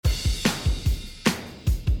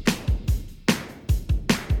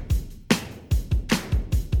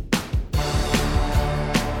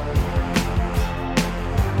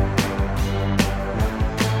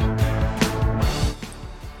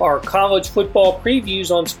college football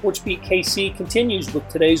previews on SportsBeat KC continues with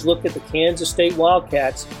today's look at the Kansas State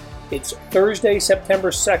Wildcats. It's Thursday, September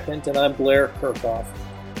 2nd, and I'm Blair Kirchhoff.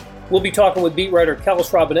 We'll be talking with beat writer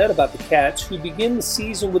Kellis Robinett about the Cats, who begin the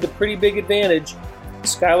season with a pretty big advantage.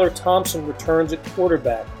 Skylar Thompson returns at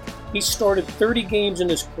quarterback. He started 30 games in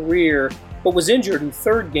his career, but was injured in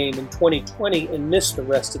third game in 2020 and missed the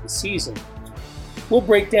rest of the season. We'll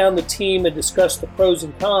break down the team and discuss the pros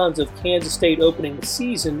and cons of Kansas State opening the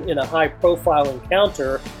season in a high-profile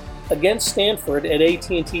encounter against Stanford at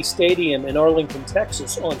AT&T Stadium in Arlington,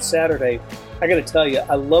 Texas on Saturday. I got to tell you,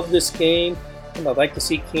 I love this game, and I'd like to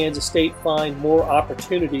see Kansas State find more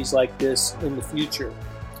opportunities like this in the future.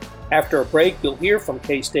 After a break, you'll hear from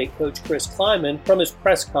K-State coach Chris Klieman from his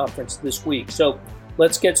press conference this week. So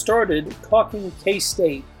let's get started talking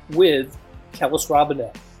K-State with Kellis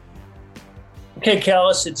Robinett. Okay,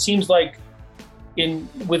 Kellis, it seems like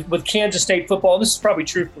with Kansas State football, this is probably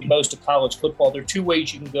true for most of college football, there are two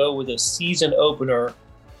ways you can go with a season opener.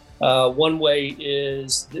 One way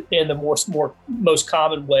is, and the most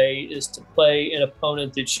common way, is to play an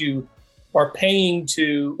opponent that you are paying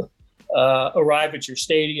to arrive at your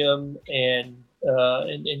stadium, and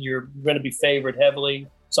you're going to be favored heavily.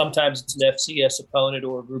 Sometimes it's an FCS opponent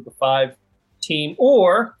or a Group of Five team,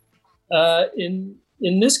 or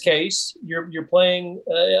in this case, you're playing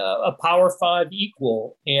a Power Five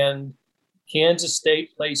equal, and Kansas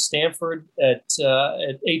State plays Stanford at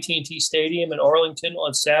AT&T Stadium in Arlington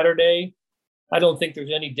on Saturday. I don't think there's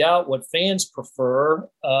any doubt what fans prefer,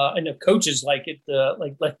 and the coaches like it,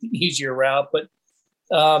 like the easier route. But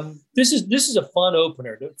this is a fun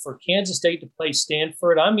opener for Kansas State to play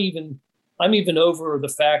Stanford. I'm even over the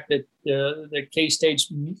fact that K-State's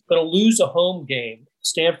going to lose a home game.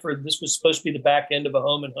 Stanford, this was supposed to be the back end of a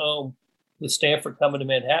home and home with Stanford coming to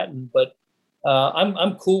Manhattan, but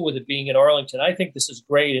I'm cool with it being in Arlington. I think this is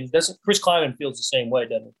great, and Chris Klieman feels the same way,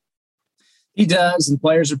 doesn't he? He does, and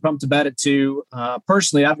players are pumped about it too.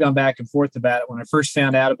 Personally, I've gone back and forth about it. When I first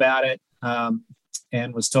found out about it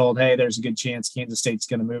and was told, hey, there's a good chance Kansas State's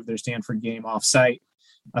going to move their Stanford game off-site,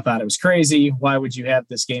 I thought it was crazy. Why would you have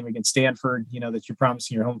this game against Stanford, that you're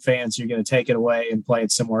promising your home fans you're going to take it away and play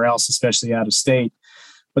it somewhere else, especially out of state?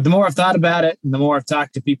 But the more I've thought about it and the more I've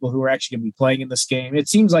talked to people who are actually going to be playing in this game, it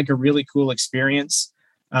seems like a really cool experience.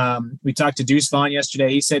 We talked to Deuce Vaughn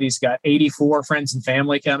yesterday. He said he's got 84 friends and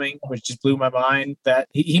family coming, which just blew my mind. That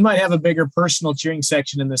he might have a bigger personal cheering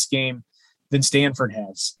section in this game than Stanford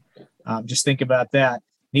has. Just think about that.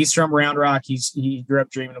 He's from Round Rock. He grew up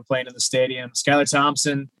dreaming of playing in the stadium. Skylar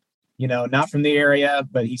Thompson, not from the area,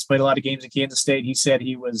 but he's played a lot of games at Kansas State. He said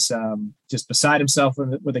he was just beside himself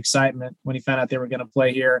with excitement when he found out they were going to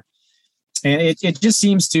play here. And it just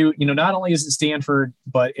seems to, not only is it Stanford,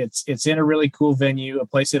 but it's in a really cool venue, a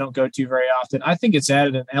place they don't go to very often. I think it's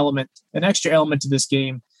added an extra element to this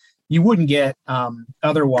game you wouldn't get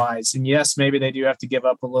otherwise. And yes, maybe they do have to give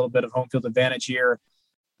up a little bit of home field advantage here.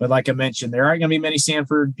 But like I mentioned, there aren't going to be many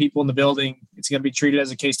Stanford people in the building. It's going to be treated as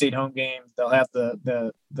a K-State home game. They'll have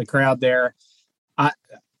the crowd there.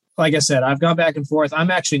 Like I said, I've gone back and forth. I'm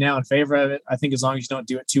actually now in favor of it. I think as long as you don't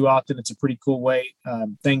do it too often, it's a pretty cool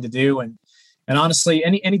thing to do. And honestly,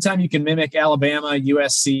 anytime you can mimic Alabama,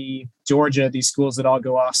 USC, Georgia, these schools that all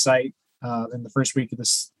go off-site in the first week of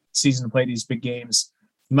this season to play these big games,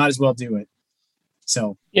 you might as well do it.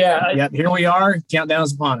 So, yeah, here we are. Countdown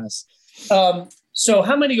is upon us. So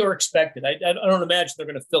how many are expected? I don't imagine they're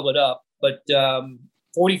going to fill it up, but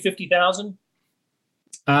 40, 50,000?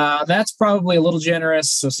 That's probably a little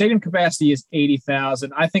generous. So stadium capacity is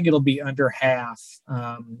 80,000. I think it'll be under half.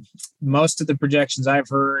 Most of the projections I've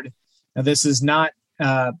heard, now this is not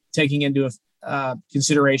taking into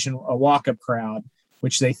consideration a walk-up crowd,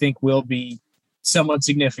 which they think will be somewhat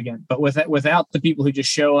significant. But without the people who just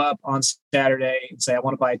show up on Saturday and say, I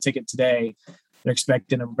want to buy a ticket today, they're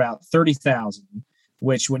expecting about 30,000,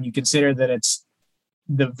 which when you consider that it's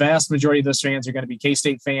the vast majority of those fans are going to be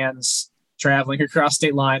K-State fans traveling across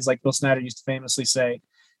state lines, like Bill Snyder used to famously say,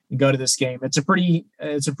 and go to this game. It's a pretty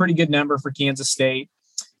good number for Kansas State.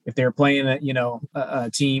 If they're playing a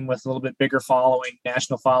team with a little bit bigger following,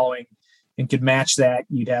 national following, and could match that,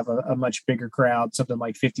 you'd have a much bigger crowd, something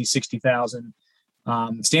like 50, 60,000.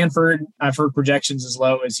 Stanford, I've heard projections as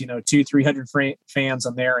low as 200-300 fans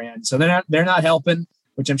on their end, so they're not helping,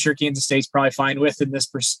 which I'm sure Kansas State's probably fine with in this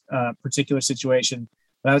particular situation.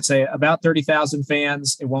 But I would say about 30,000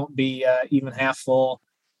 fans. It won't be even half full,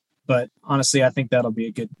 but honestly, I think that'll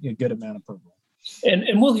be a good amount of purple.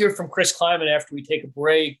 And we'll hear from Chris Klieman after we take a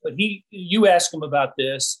break. But you asked him about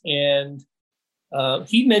this, and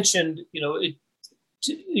he mentioned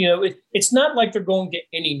it's not like they're going to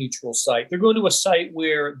any neutral site. They're going to a site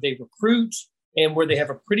where they recruit and where they have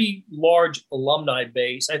a pretty large alumni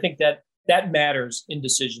base. I think that matters in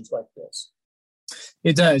decisions like this.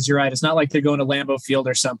 It does. You're right. It's not like they're going to Lambeau Field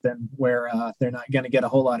or something where they're not going to get a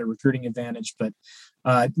whole lot of recruiting advantage. But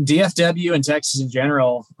DFW and Texas in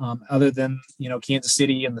general, other than Kansas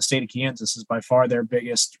City and the state of Kansas, is by far their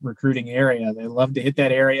biggest recruiting area. They love to hit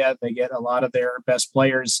that area. They get a lot of their best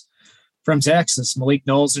players from Texas. Malik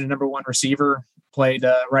Knowles, their number one receiver, played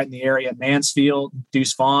right in the area at Mansfield.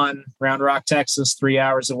 Deuce Vaughn, Round Rock, Texas, 3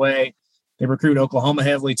 hours away. They recruit Oklahoma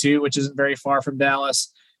heavily too, which isn't very far from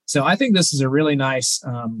Dallas. So I think this is a really nice,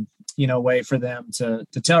 way for them to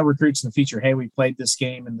tell recruits in the future, hey, we played this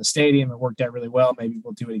game in the stadium. It worked out really well. Maybe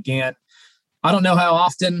we'll do it again. I don't know how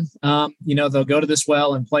often, they'll go to this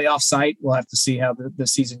well and play off site. We'll have to see how the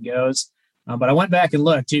season goes. But I went back and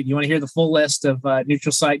looked. You want to hear the full list of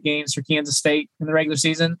neutral site games for Kansas State in the regular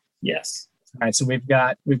season? Yes. All right. So we've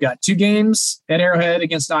got 2 games at Arrowhead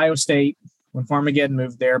against Iowa State when Farmageddon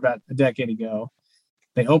moved there about a decade ago.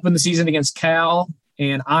 They opened the season against Cal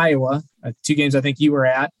and Iowa, 2 games I think you were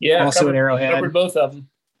at. Yeah, also at Arrowhead. Covered both of them.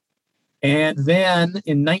 And then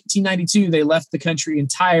in 1992, they left the country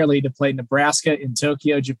entirely to play Nebraska in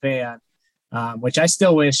Tokyo, Japan, which I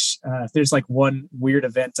still wish if there's like one weird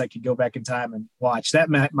event I could go back in time and watch, that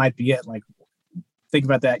might be it. Like, think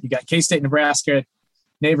about that. You got K-State, Nebraska,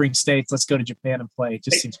 neighboring states. Let's go to Japan and play. It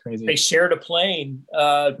just seems crazy. They shared a plane.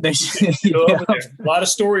 A lot of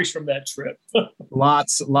stories from that trip.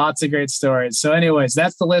 lots of great stories. So anyways,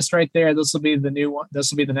 that's the list right there. This will be the new one.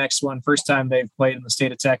 This will be the next one. First time they've played in the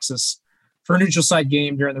state of Texas for a neutral site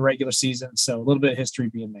game during the regular season. So a little bit of history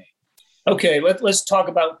being made. Okay, let's talk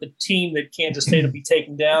about the team that Kansas State will be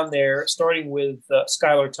taking down there, starting with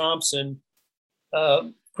Skylar Thompson.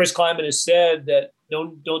 Chris Klieman has said that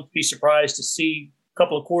don't be surprised to see a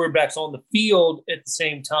couple of quarterbacks on the field at the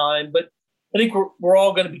same time. But I think we're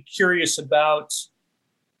all going to be curious about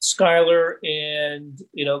Skylar and,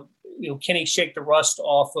 can he shake the rust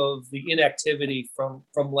off of the inactivity from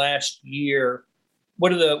last year? What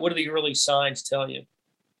do the early signs tell you?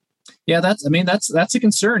 Yeah, that's a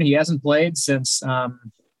concern. He hasn't played since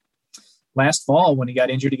last fall when he got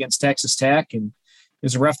injured against Texas Tech, and it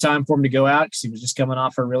was a rough time for him to go out because he was just coming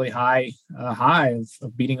off a really high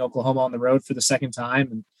of beating Oklahoma on the road for the second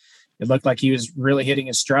time, and it looked like he was really hitting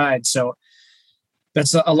his stride. So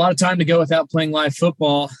that's a lot of time to go without playing live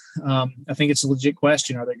football. I think it's a legit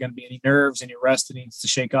question: are there going to be any nerves, any rust that needs to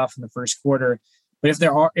shake off in the first quarter? But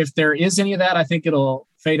if there is any of that, I think it'll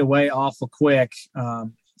fade away awful quick.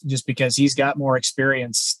 Just because he's got more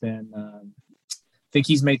experience than I think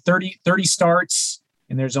he's made 30 starts,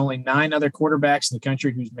 and there's only 9 other quarterbacks in the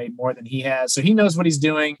country who's made more than he has. So he knows what he's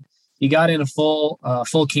doing. He got in a full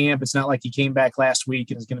camp. It's not like he came back last week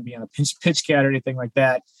and is going to be on a pitch count or anything like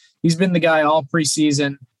that. He's been the guy all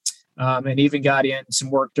preseason and even got in some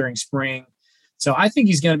work during spring. So I think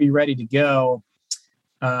he's going to be ready to go.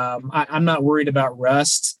 I'm not worried about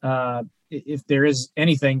rust. If there is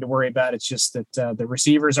anything to worry about, it's just that the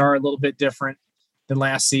receivers are a little bit different than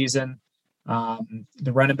last season.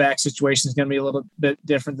 The running back situation is going to be a little bit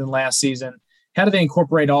different than last season. How do they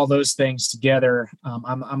incorporate all those things together?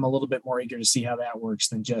 I'm a little bit more eager to see how that works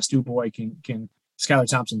than just, oh boy, can Skylar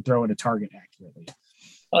Thompson throw at a target accurately?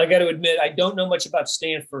 I got to admit, I don't know much about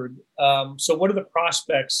Stanford. So what are the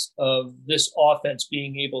prospects of this offense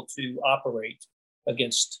being able to operate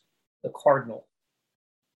against the Cardinal?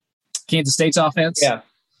 Kansas State's offense? Yeah.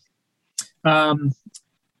 I'm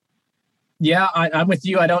with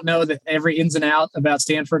you. I don't know that every ins and out about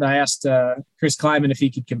Stanford. I asked Chris Klieman if he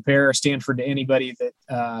could compare Stanford to anybody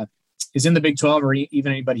that is in the Big 12 or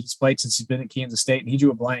even anybody he's played since he's been at Kansas State, and he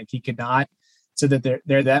drew a blank. He could not. So that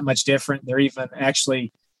they're that much different. They're even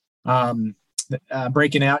actually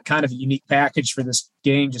breaking out kind of a unique package for this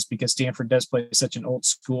game just because Stanford does play such an old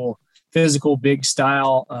school, physical, big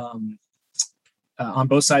style on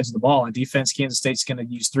both sides of the ball. On defense, Kansas State's going to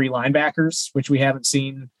use 3 linebackers, which we haven't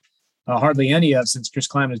seen hardly any of since Chris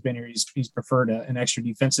Klieman has been here. He's preferred an extra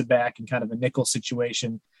defensive back in kind of a nickel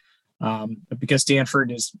situation. But because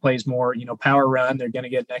Stanford plays more, power run, they're going to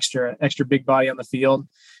get an extra big body on the field.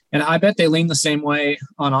 And I bet they lean the same way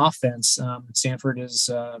on offense. Stanford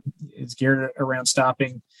is geared around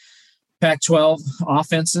stopping Pac-12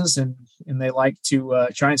 offenses, and they like to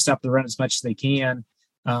try and stop the run as much as they can.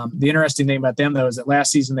 The interesting thing about them, though, is that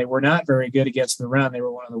last season they were not very good against the run. They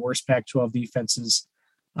were one of the worst Pac-12 defenses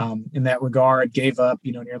in that regard, gave up,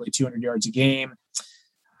 nearly 200 yards a game.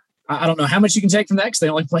 I don't know how much you can take from that because they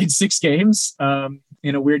only played 6 games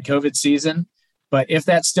in a weird COVID season. But if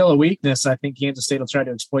that's still a weakness, I think Kansas State will try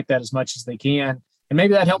to exploit that as much as they can. And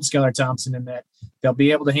maybe that helps Skylar Thompson in that they'll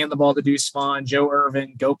be able to hand the ball to Deuce Vaughn, Joe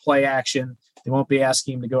Irvin, go play action. They won't be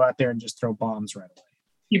asking him to go out there and just throw bombs right away.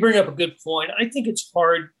 You bring up a good point. I think it's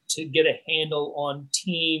hard to get a handle on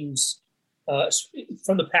teams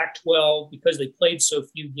from the Pac-12 because they played so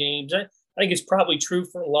few games. I think it's probably true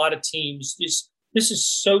for a lot of teams. This is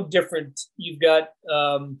so different. You've got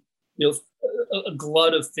a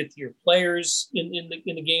glut of fifth-year players in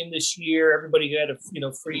the game this year. Everybody had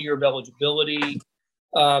a free year of eligibility.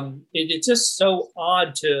 It's just so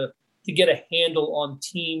odd to get a handle on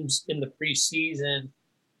teams in the preseason.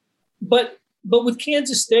 But with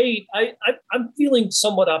Kansas State, I'm feeling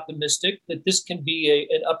somewhat optimistic that this can be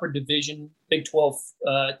an upper division Big 12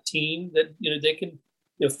 team that they can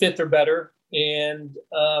fifth or better. And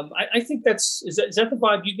I think is that the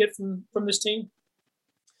vibe you get from this team?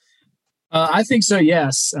 I think so,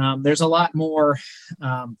 yes. There's a lot more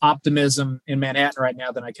optimism in Manhattan right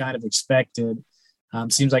now than I kind of expected.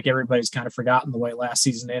 Seems like everybody's kind of forgotten the way last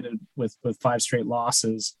season ended with 5 straight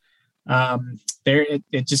losses.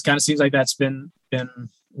 It just kind of seems like that's been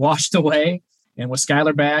washed away. And with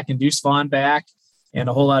Skylar back and Deuce Vaughn back and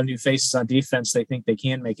a whole lot of new faces on defense, they think they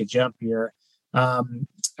can make a jump here. I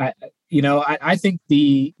think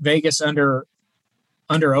the Vegas under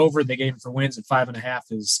over they gave for wins at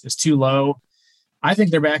 5.5 is too low. I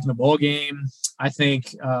think they're back in the bowl game. I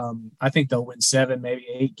think they'll win 7, maybe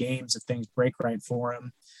 8 games if things break right for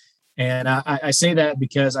them. And I say that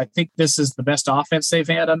because I think this is the best offense they've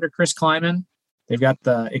had under Chris Kleiman. They've got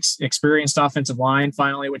the experienced offensive line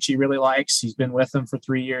finally, which he really likes. He's been with them for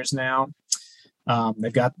 3 years now.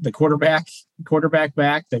 They've got the quarterback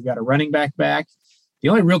back. They've got a running back back. The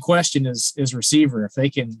only real question is receiver. If they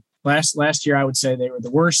can, last year I would say they were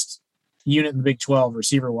the worst unit in the Big 12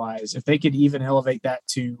 receiver wise. If they could even elevate that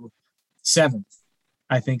to 7th,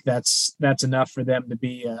 I think that's enough for them to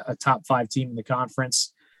be a top 5 team in the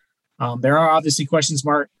conference. There are obviously question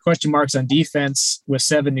marks on defense with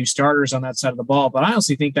 7 new starters on that side of the ball, but I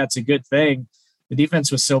honestly think that's a good thing. The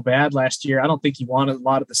defense was so bad last year. I don't think you wanted a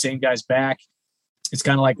lot of the same guys back. It's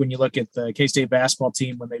kind of like when you look at the K-State basketball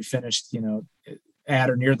team when they finished,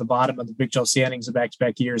 at or near the bottom of the Big 12 standings in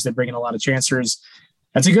back-to-back years. They bring in a lot of transfers.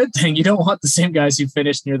 That's a good thing. You don't want the same guys who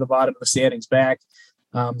finished near the bottom of the standings back.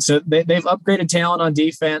 So they've upgraded talent on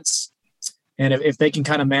defense. And if they can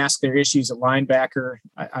kind of mask their issues at linebacker,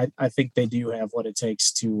 I think they do have what it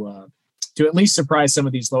takes to at least surprise some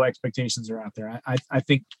of these low expectations that are out there. I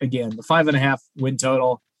think, again, the 5.5 win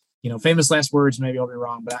total, famous last words, maybe I'll be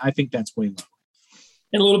wrong, but I think that's way low.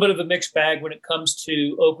 And a little bit of a mixed bag when it comes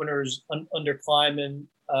to openers under Kleiman.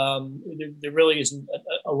 There really isn't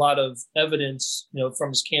a lot of evidence, from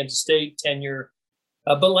his Kansas State tenure.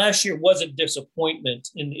 But last year was a disappointment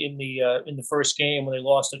in the first game when they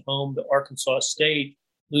lost at home to Arkansas State,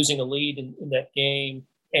 losing a lead in that game.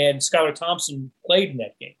 And Skylar Thompson played in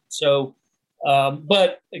that game. So,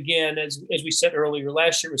 but again, as we said earlier,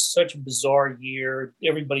 last year was such a bizarre year.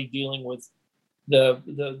 Everybody dealing with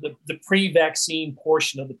the pre-vaccine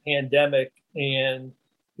portion of the pandemic, and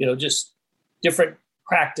just different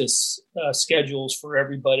practice schedules for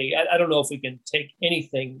everybody. I don't know if we can take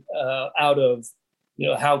anything out of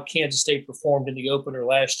how Kansas State performed in the opener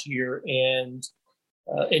last year and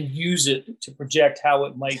use it to project how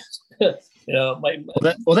it might.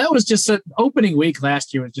 That was just an opening week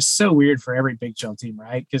last year was just so weird for every Big 12 team,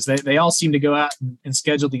 right? Because they all seem to go out and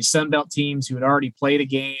schedule these Sun Belt teams who had already played a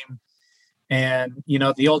game. And,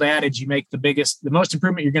 the old adage, you make the most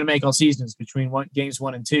improvement you're going to make all season is between games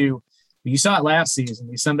 1 and 2. But you saw it last season.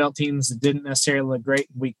 These Sun Belt teams that didn't necessarily look great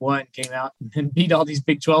in week 1 came out and beat all these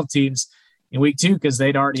Big 12 teams in week 2 because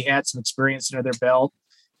they'd already had some experience under their belt.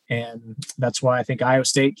 And that's why I think Iowa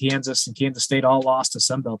State, Kansas, and Kansas State all lost to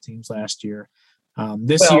Sun Belt teams last year.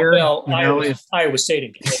 Iowa State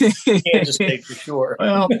and Kansas State for sure.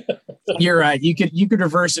 Well, you're right. You could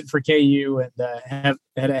reverse it for KU and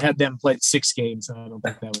have them played 6 games, and I don't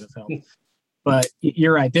think that would have helped. But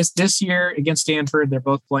you're right. This year against Stanford, they're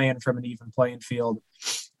both playing from an even playing field.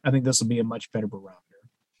 I think this will be a much better barometer.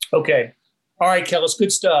 Okay. All right, Kellis,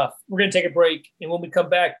 good stuff. We're going to take a break, and when we come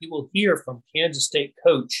back, you will hear from Kansas State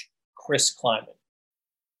coach Chris Kleiman.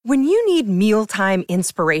 When you need mealtime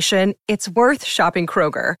inspiration, it's worth shopping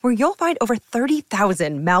Kroger, where you'll find over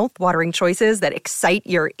 30,000 mouth-watering choices that excite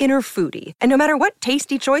your inner foodie. And no matter what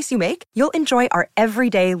tasty choice you make, you'll enjoy our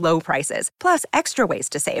everyday low prices, plus extra ways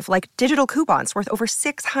to save, like digital coupons worth over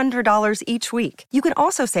 $600 each week. You can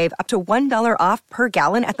also save up to $1 off per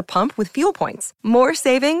gallon at the pump with fuel points. More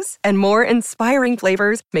savings and more inspiring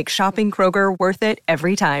flavors make shopping Kroger worth it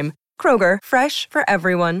every time. Kroger, fresh for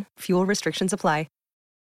everyone. Fuel restrictions apply.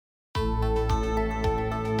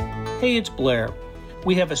 Hey, it's Blair.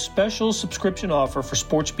 We have a special subscription offer for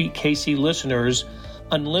SportsBeat KC listeners,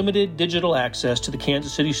 unlimited digital access to the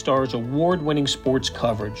Kansas City Star's award-winning sports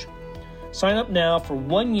coverage. Sign up now for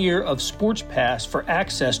 1 year of Sports Pass for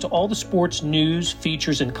access to all the sports news,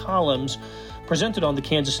 features, and columns presented on the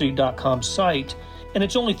kansascity.com site, and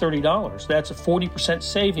it's only $30. That's a 40%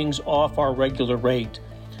 savings off our regular rate.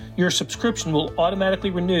 Your subscription will automatically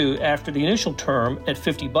renew after the initial term at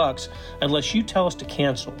 $50 unless you tell us to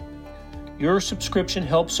cancel. Your subscription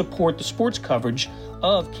helps support the sports coverage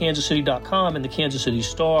of kansascity.com and the Kansas City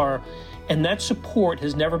Star, and that support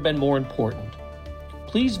has never been more important.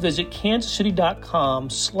 Please visit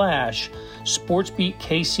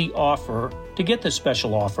kansascity.com/SportsBeatKC offer to get this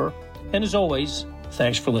special offer. And as always,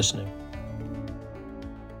 thanks for listening.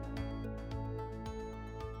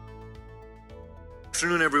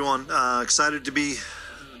 Afternoon, everyone. Excited to be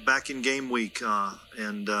back in game week,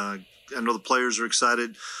 and I know the players are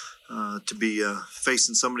excited to be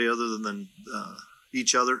facing somebody other than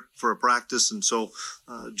each other for a practice, and so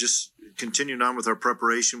just continuing on with our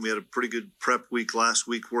preparation. We had a pretty good prep week last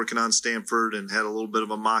week working on Stanford, and had a little bit of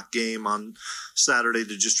a mock game on Saturday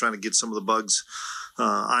to just trying to get some of the bugs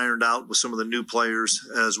ironed out with some of the new players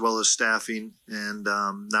as well as staffing. And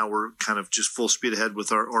now we're kind of just full speed ahead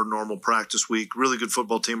with our normal practice week. Really good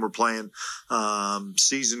football team we're playing.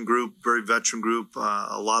 Seasoned group, very veteran group,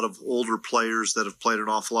 a lot of older players that have played an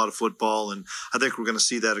awful lot of football. And I think we're going to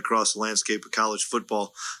see that across the landscape of college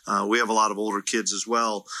football. We have a lot of older kids as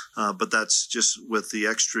well, but that's just with the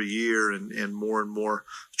extra year and more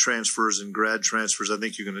transfers and grad transfers. I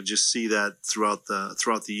think you're going to just see that throughout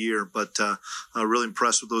the year. But really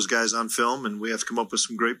impressed with those guys on film, and we have to come up with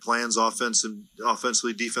some great plans,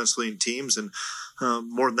 offensively, defensively, and teams. And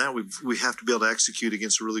more than that, we have to be able to execute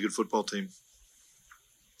against a really good football team.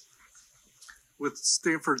 With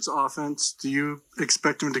Stanford's offense, do you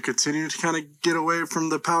expect them to continue to kind of get away from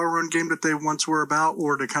the power run game that they once were about,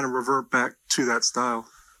 or to kind of revert back to that style?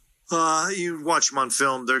 You watch them on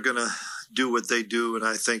film, they're going to do what they do, and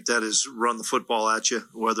I think that is run the football at you,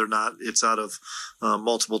 whether or not it's out of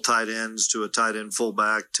multiple tight ends to a tight end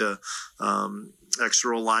fullback to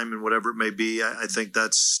extra lineman, whatever it may be. I think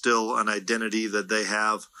that's still an identity that they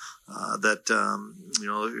have.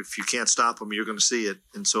 If you can't stop them, you're going to see it.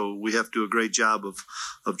 And so we have to do a great job of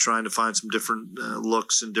trying to find some different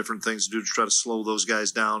looks and different things to do to try to slow those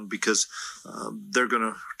guys down, because they're going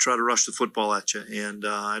to try to rush the football at you. And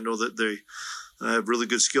I know that they have really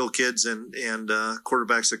good skill kids and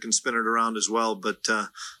quarterbacks that can spin it around as well. But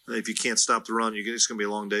if you can't stop the run, it's going to be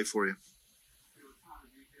a long day for you.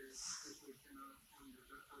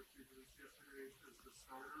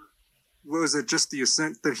 Was it just the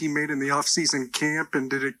ascent that he made in the off-season camp, and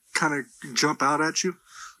did it kind of jump out at you?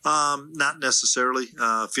 Not necessarily.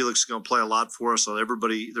 Felix is going to play a lot for us. So there's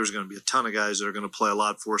going to be a ton of guys that are going to play a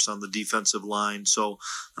lot for us on the defensive line. So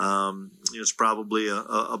it's probably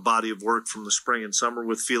a body of work from the spring and summer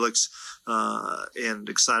with Felix, and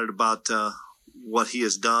excited about what he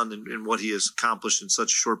has done and what he has accomplished in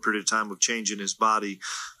such a short period of time of changing his body.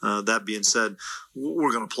 That being said,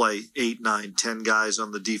 we're going to play 8, 9, 10 guys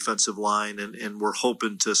on the defensive line, and we're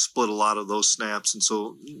hoping to split a lot of those snaps. And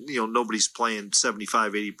so, nobody's playing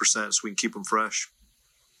 75, 80%, so we can keep them fresh.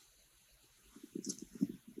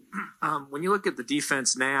 When you look at the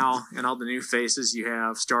defense now and all the new faces you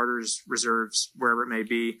have, starters, reserves, wherever it may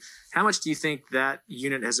be, how much do you think that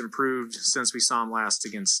unit has improved since we saw them last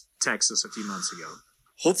against Texas a few months ago?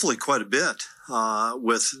 Hopefully quite a bit,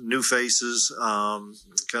 with new faces,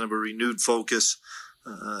 kind of a renewed focus,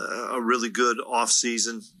 a really good off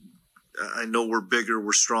season. I know we're bigger,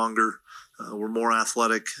 we're stronger, we're more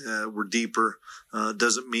athletic, we're deeper.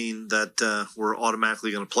 Doesn't mean that we're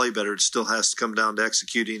automatically going to play better. It still has to come down to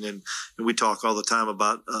executing, and we talk all the time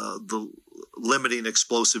about the limiting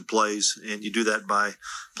explosive plays, and you do that by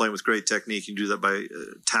playing with great technique. You do that by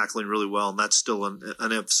tackling really well, and that's still an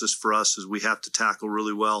emphasis for us, is we have to tackle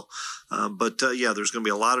really well. But there's going to be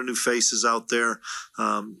a lot of new faces out there.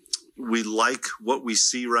 We like what we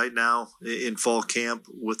see right now in fall camp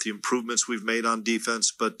with the improvements we've made on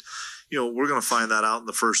defense, but we're going to find that out in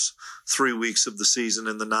the first 3 weeks of the season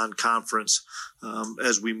in the non-conference,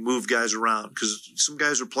 as we move guys around, because some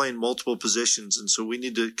guys are playing multiple positions. And so we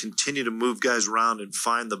need to continue to move guys around and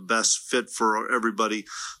find the best fit for everybody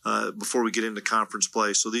before we get into conference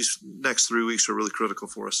play. So these next 3 weeks are really critical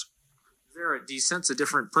for us. Do you sense a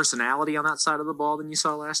different personality on that side of the ball than you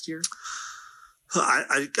saw last year?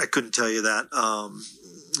 I couldn't tell you that.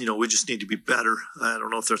 We just need to be better. I don't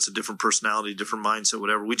know if that's a different personality, different mindset,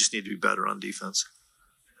 whatever. We just need to be better on defense.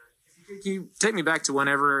 Can you take me back to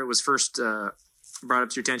whenever it was first brought up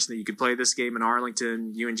to your attention that you could play this game in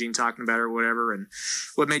Arlington, you and Gene talking about it or whatever? And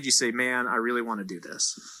what made you say, man, I really want to do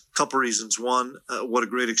this? Couple reasons. One, what a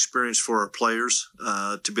great experience for our players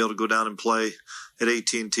to be able to go down and play at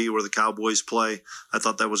AT&T where the Cowboys play. I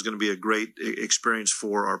thought that was going to be a great experience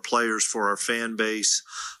for our players, for our fan base,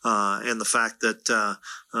 and the fact that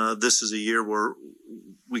this is a year where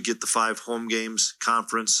we get the 5 home games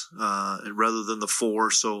conference rather than the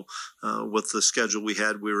 4. So with the schedule we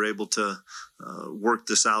had, we were able to work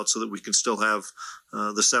this out so that we can still have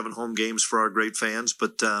the 7 home games for our great fans,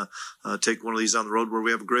 but take one of these on the road where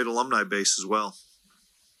we have a great alumni base as well.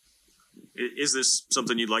 Is this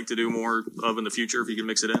something you'd like to do more of in the future if you can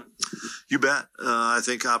mix it in? You bet. I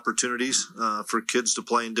think opportunities for kids to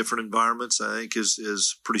play in different environments, I think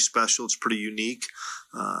is pretty special. It's pretty unique.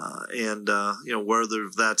 And whether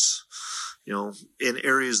that's, in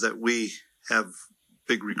areas that we have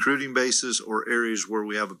big recruiting bases or areas where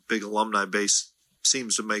we have a big alumni base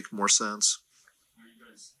seems to make more sense. Are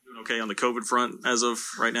you guys doing okay on the COVID front as of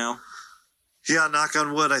right now? Yeah, knock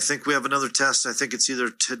on wood. I think we have another test. I think it's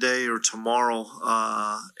either today or tomorrow.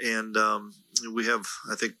 And we have,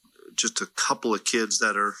 I think, just a couple of kids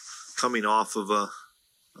that are coming off of a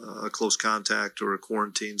close contact or a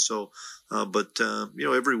quarantine. So,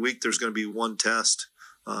 every week there's going to be one test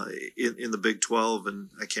in the Big 12, and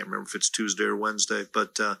I can't remember if it's Tuesday or Wednesday,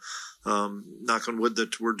 but knock on wood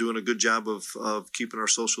that we're doing a good job of keeping our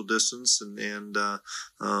social distance and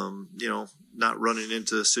not running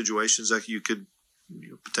into situations that you could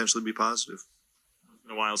potentially be positive. It's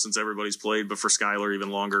been a while since everybody's played, but for Skyler, even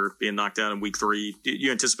longer, being knocked out in week 3. Do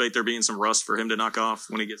you anticipate there being some rust for him to knock off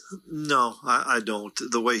when he gets? No, I don't.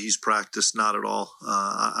 The way he's practiced, not at all.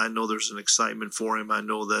 I know there's an excitement for him. I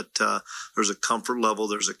know that there's a comfort level.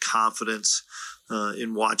 There's a confidence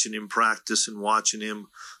in watching him practice and watching him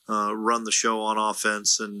run the show on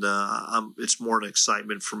offense. And it's more an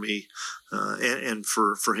excitement for me and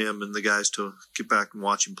for him and the guys to get back and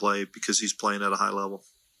watch him play because he's playing at a high level.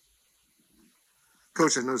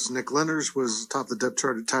 Coach, I noticed Nick Lenders was top of the depth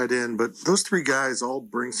chart at tight end, but those 3 guys all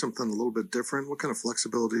bring something a little bit different. What kind of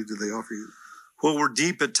flexibility do they offer you? Well, we're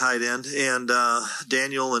deep at tight end, and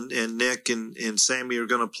Daniel and Nick and Sammy are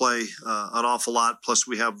going to play an awful lot. Plus,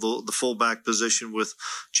 we have the fullback position with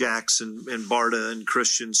Jackson and Barta and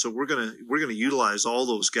Christian. So we're gonna utilize all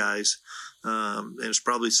those guys. And it's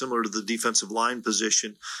probably similar to the defensive line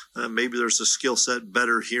position. Maybe there's a skill set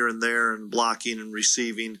better here and there in blocking and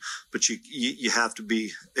receiving, but you have to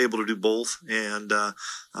be able to do both. And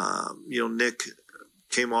Nick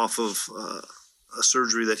came off of a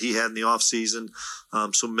surgery that he had in the off season,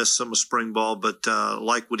 so missed some of spring ball, but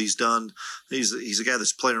like what he's done. He's a guy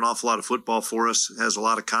that's played an awful lot of football for us, has a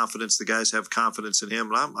lot of confidence. The guys have confidence in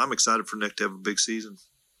him, and I'm excited for Nick to have a big season.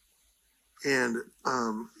 And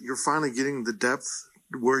you're finally getting the depth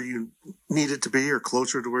where you need it to be or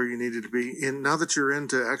closer to where you need it to be. And now that you're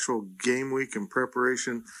into actual game week and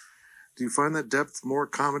preparation, do you find that depth more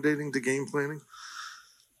accommodating to game planning?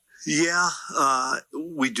 Yeah,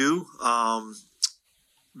 we do.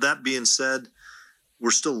 That being said, we're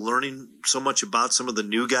still learning so much about some of the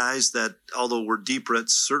new guys that although we're deeper at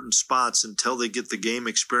certain spots, until they get the game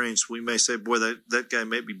experience, we may say, boy, that guy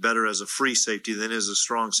may be better as a free safety than as a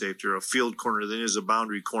strong safety, or a field corner than as a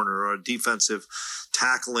boundary corner, or a defensive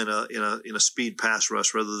tackle in a speed pass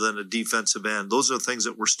rush rather than a defensive end. Those are the things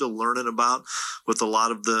that we're still learning about with a lot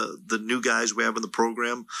of the new guys we have in the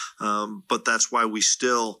program. But that's why we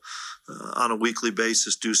still, on a weekly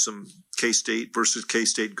basis, do some K-State versus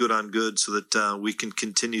K-State good on good so that we can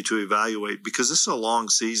continue to evaluate, because this is a long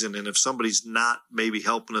season. And if somebody's not maybe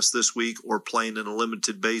helping us this week or playing in a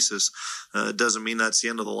limited basis, it doesn't mean that's the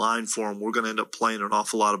end of the line for them. We're going to end up playing an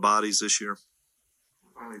awful lot of bodies this year.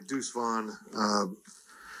 Finally, Deuce Vaughn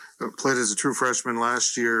played as a true freshman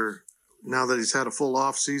last year. Now that he's had a full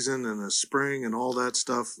off season and a spring and all that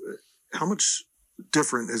stuff, how much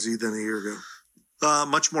different is he than a year ago?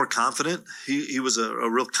 Much more confident. He was a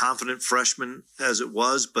real confident freshman as it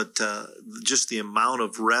was, but just the amount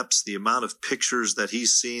of reps, the amount of pictures that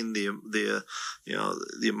he's seen, the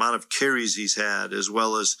amount of carries he's had, as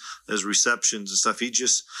well as receptions and stuff. He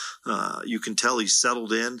just you can tell he's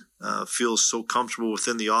settled in, feels so comfortable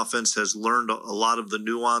within the offense, has learned a lot of the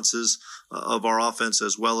nuances of our offense,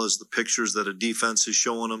 as well as the pictures that a defense is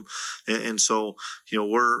showing him. And so,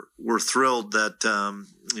 we're thrilled that,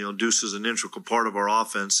 Deuce is an integral part of our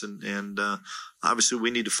offense. And obviously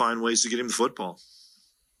we need to find ways to get him the football.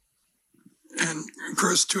 And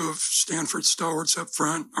Chris, 2 of Stanford's stalwarts up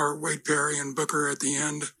front are Wade Perry and Booker at the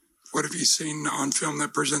end. What have you seen on film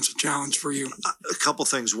that presents a challenge for you? A couple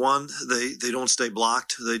things. One, they don't stay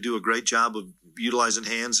blocked. They do a great job of utilizing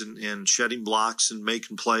hands and shedding blocks and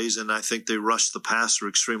making plays, and I think they rushed the passer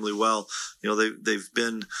extremely well. They've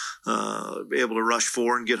been able to rush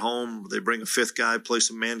 4 and get home. They bring a 5th guy, play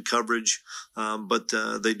some man coverage, but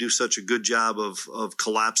they do such a good job of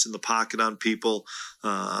collapsing the pocket on people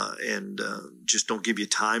and just don't give you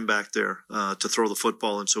time back there to throw the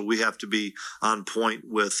football. And so we have to be on point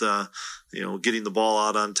with getting the ball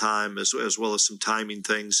out on time as well as some timing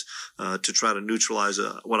things to try to neutralize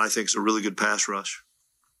what I think is a really good pass rush.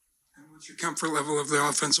 And what's your comfort level of the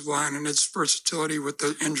offensive line and its versatility with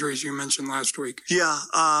the injuries you mentioned last week? Yeah,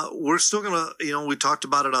 we're still going to, we talked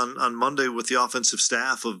about it on Monday with the offensive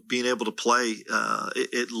staff of being able to play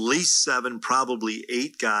at least 7, probably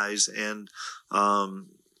 8 guys. And,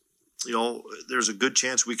 there's a good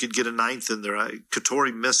chance we could get a 9th in there.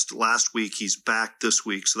 Katori missed last week. He's back this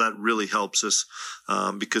week, so that really helps us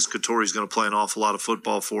because Katori's going to play an awful lot of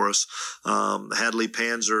football for us. Hadley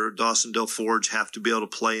Panzer, Dawson Del Forge have to be able to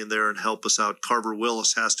play in there and help us out. Carver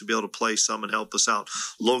Willis has to be able to play some and help us out.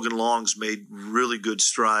 Logan Long's made really good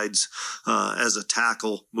strides as a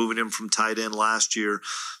tackle, moving him from tight end last year.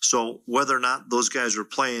 So whether or not those guys are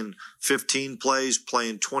playing 15 plays,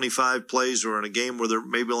 playing 25 plays, or in a game where they're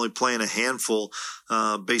maybe only playing a handful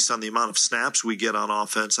based on the amount of snaps we get on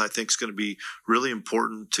offense, I think is going to be really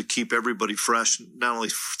important to keep everybody fresh, not only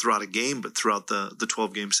throughout a game, but throughout the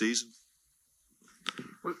 12-game season.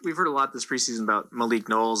 We've heard a lot this preseason about Malik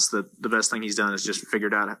Knowles, that the best thing he's done is just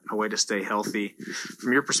figured out a way to stay healthy.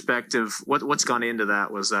 From your perspective, what's gone into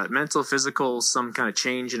that? Was that mental, physical, some kind of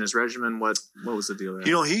change in his regimen? What was the deal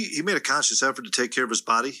there? He made a conscious effort to take care of his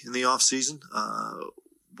body in the offseason.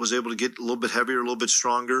 Was able to get a little bit heavier, a little bit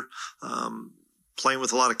stronger, playing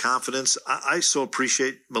with a lot of confidence. I so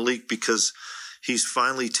appreciate Malik because he's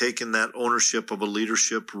finally taken that ownership of a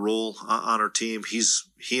leadership role on our team.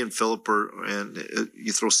 He and Phillip and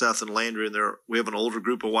you throw Seth and Landry in there. We have an older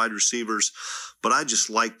group of wide receivers, but I just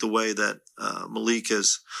like the way that Malik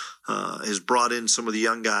has brought in some of the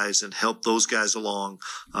young guys and helped those guys along.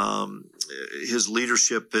 His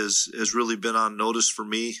leadership has really been on notice for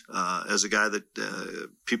me as a guy that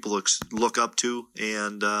people look up to,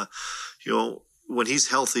 and when he's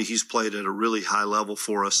healthy, he's played at a really high level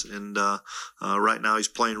for us. And right now he's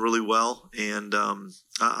playing really well. And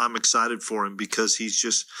I'm excited for him because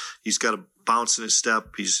he's got a bounce in his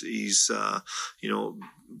step. He's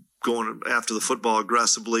going after the football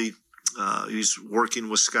aggressively. He's working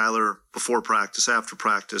with Skylar before practice, after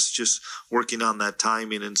practice, just working on that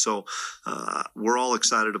timing. And so we're all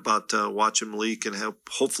excited about watching Malik, and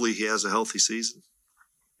hopefully he has a healthy season.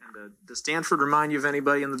 Does Stanford remind you of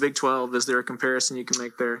anybody in the Big 12? Is there a comparison you can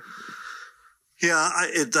make there? Yeah,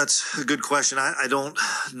 that's a good question. I don't,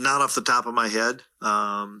 not off the top of my head,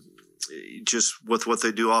 just with what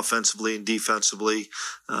they do offensively and defensively.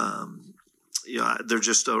 They're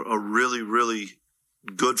just a really, really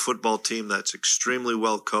good football team that's extremely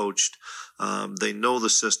well coached. They know the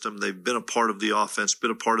system. They've been a part of the offense,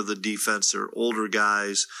 been a part of the defense. They're older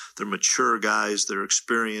guys. They're mature guys. They're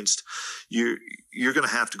experienced. You're going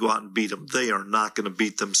to have to go out and beat them. They are not going to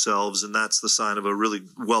beat themselves, and that's the sign of a really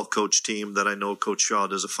well-coached team that I know Coach Shaw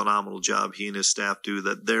does a phenomenal job. He and his staff do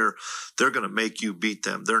that. They're going to make you beat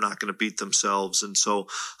them. They're not going to beat themselves, and so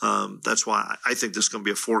that's why I think this is going to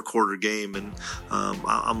be a 4-quarter game, and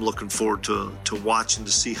I'm looking forward to watching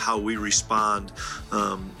to see how we respond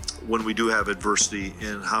when we do have adversity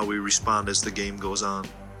and how we respond as the game goes on.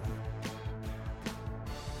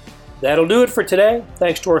 That'll do it for today.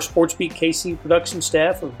 Thanks to our SportsBeat KC production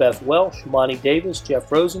staff of Beth Welsh, Monty Davis,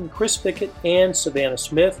 Jeff Rosen, Chris Pickett, and Savannah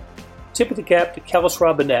Smith. Tip of the cap to Kellis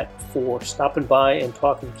Robinette for stopping by and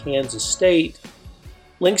talking Kansas State.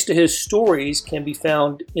 Links to his stories can be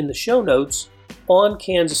found in the show notes on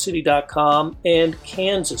kansascity.com and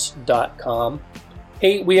kansas.com.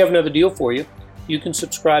 Hey, we have another deal for you. You can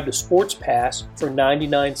subscribe to Sports Pass for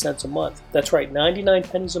 99 cents a month. That's right, 99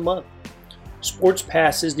 pennies a month. Sports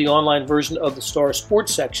Pass is the online version of the Star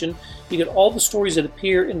Sports section. You get all the stories that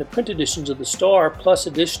appear in the print editions of the Star, plus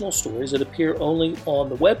additional stories that appear only on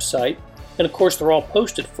the website. And of course, they're all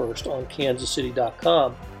posted first on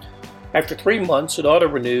kansascity.com. After 3 months, it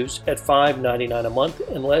auto-renews at $5.99 a month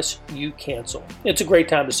unless you cancel. It's a great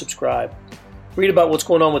time to subscribe. Read about what's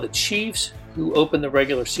going on with the Chiefs, who open the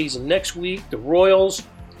regular season next week, the Royals,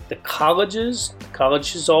 the colleges. The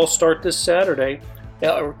colleges all start this Saturday.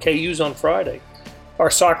 KU's on Friday, our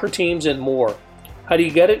soccer teams, and How do you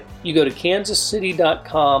get it? You go to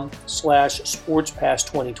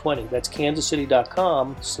kansascity.com/sportspass2020. That's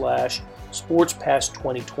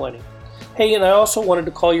kansascity.com/sportspass2020. Hey, and I also wanted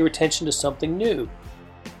to call your attention to something new.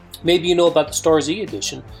 Maybe you know about the Stars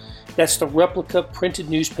e-edition. That's the replica printed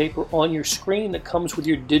newspaper on your screen that comes with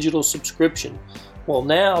your digital subscription. Well,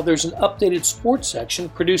 now there's an updated sports section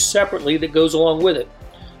produced separately that goes along with it.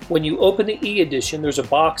 When you open the e-edition, there's a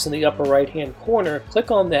box in the upper right-hand corner.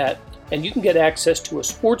 Click on that, and you can get access to a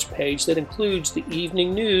sports page that includes the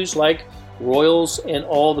evening news like Royals and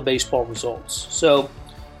all the baseball results. So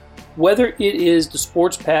whether it is the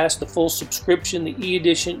Sports Pass, the full subscription, the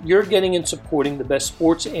e-edition, you're getting and supporting the best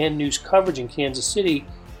sports and news coverage in Kansas City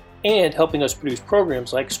and helping us produce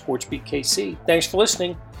programs like SportsBeat KC. Thanks for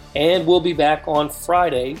listening, and we'll be back on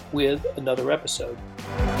Friday with another episode.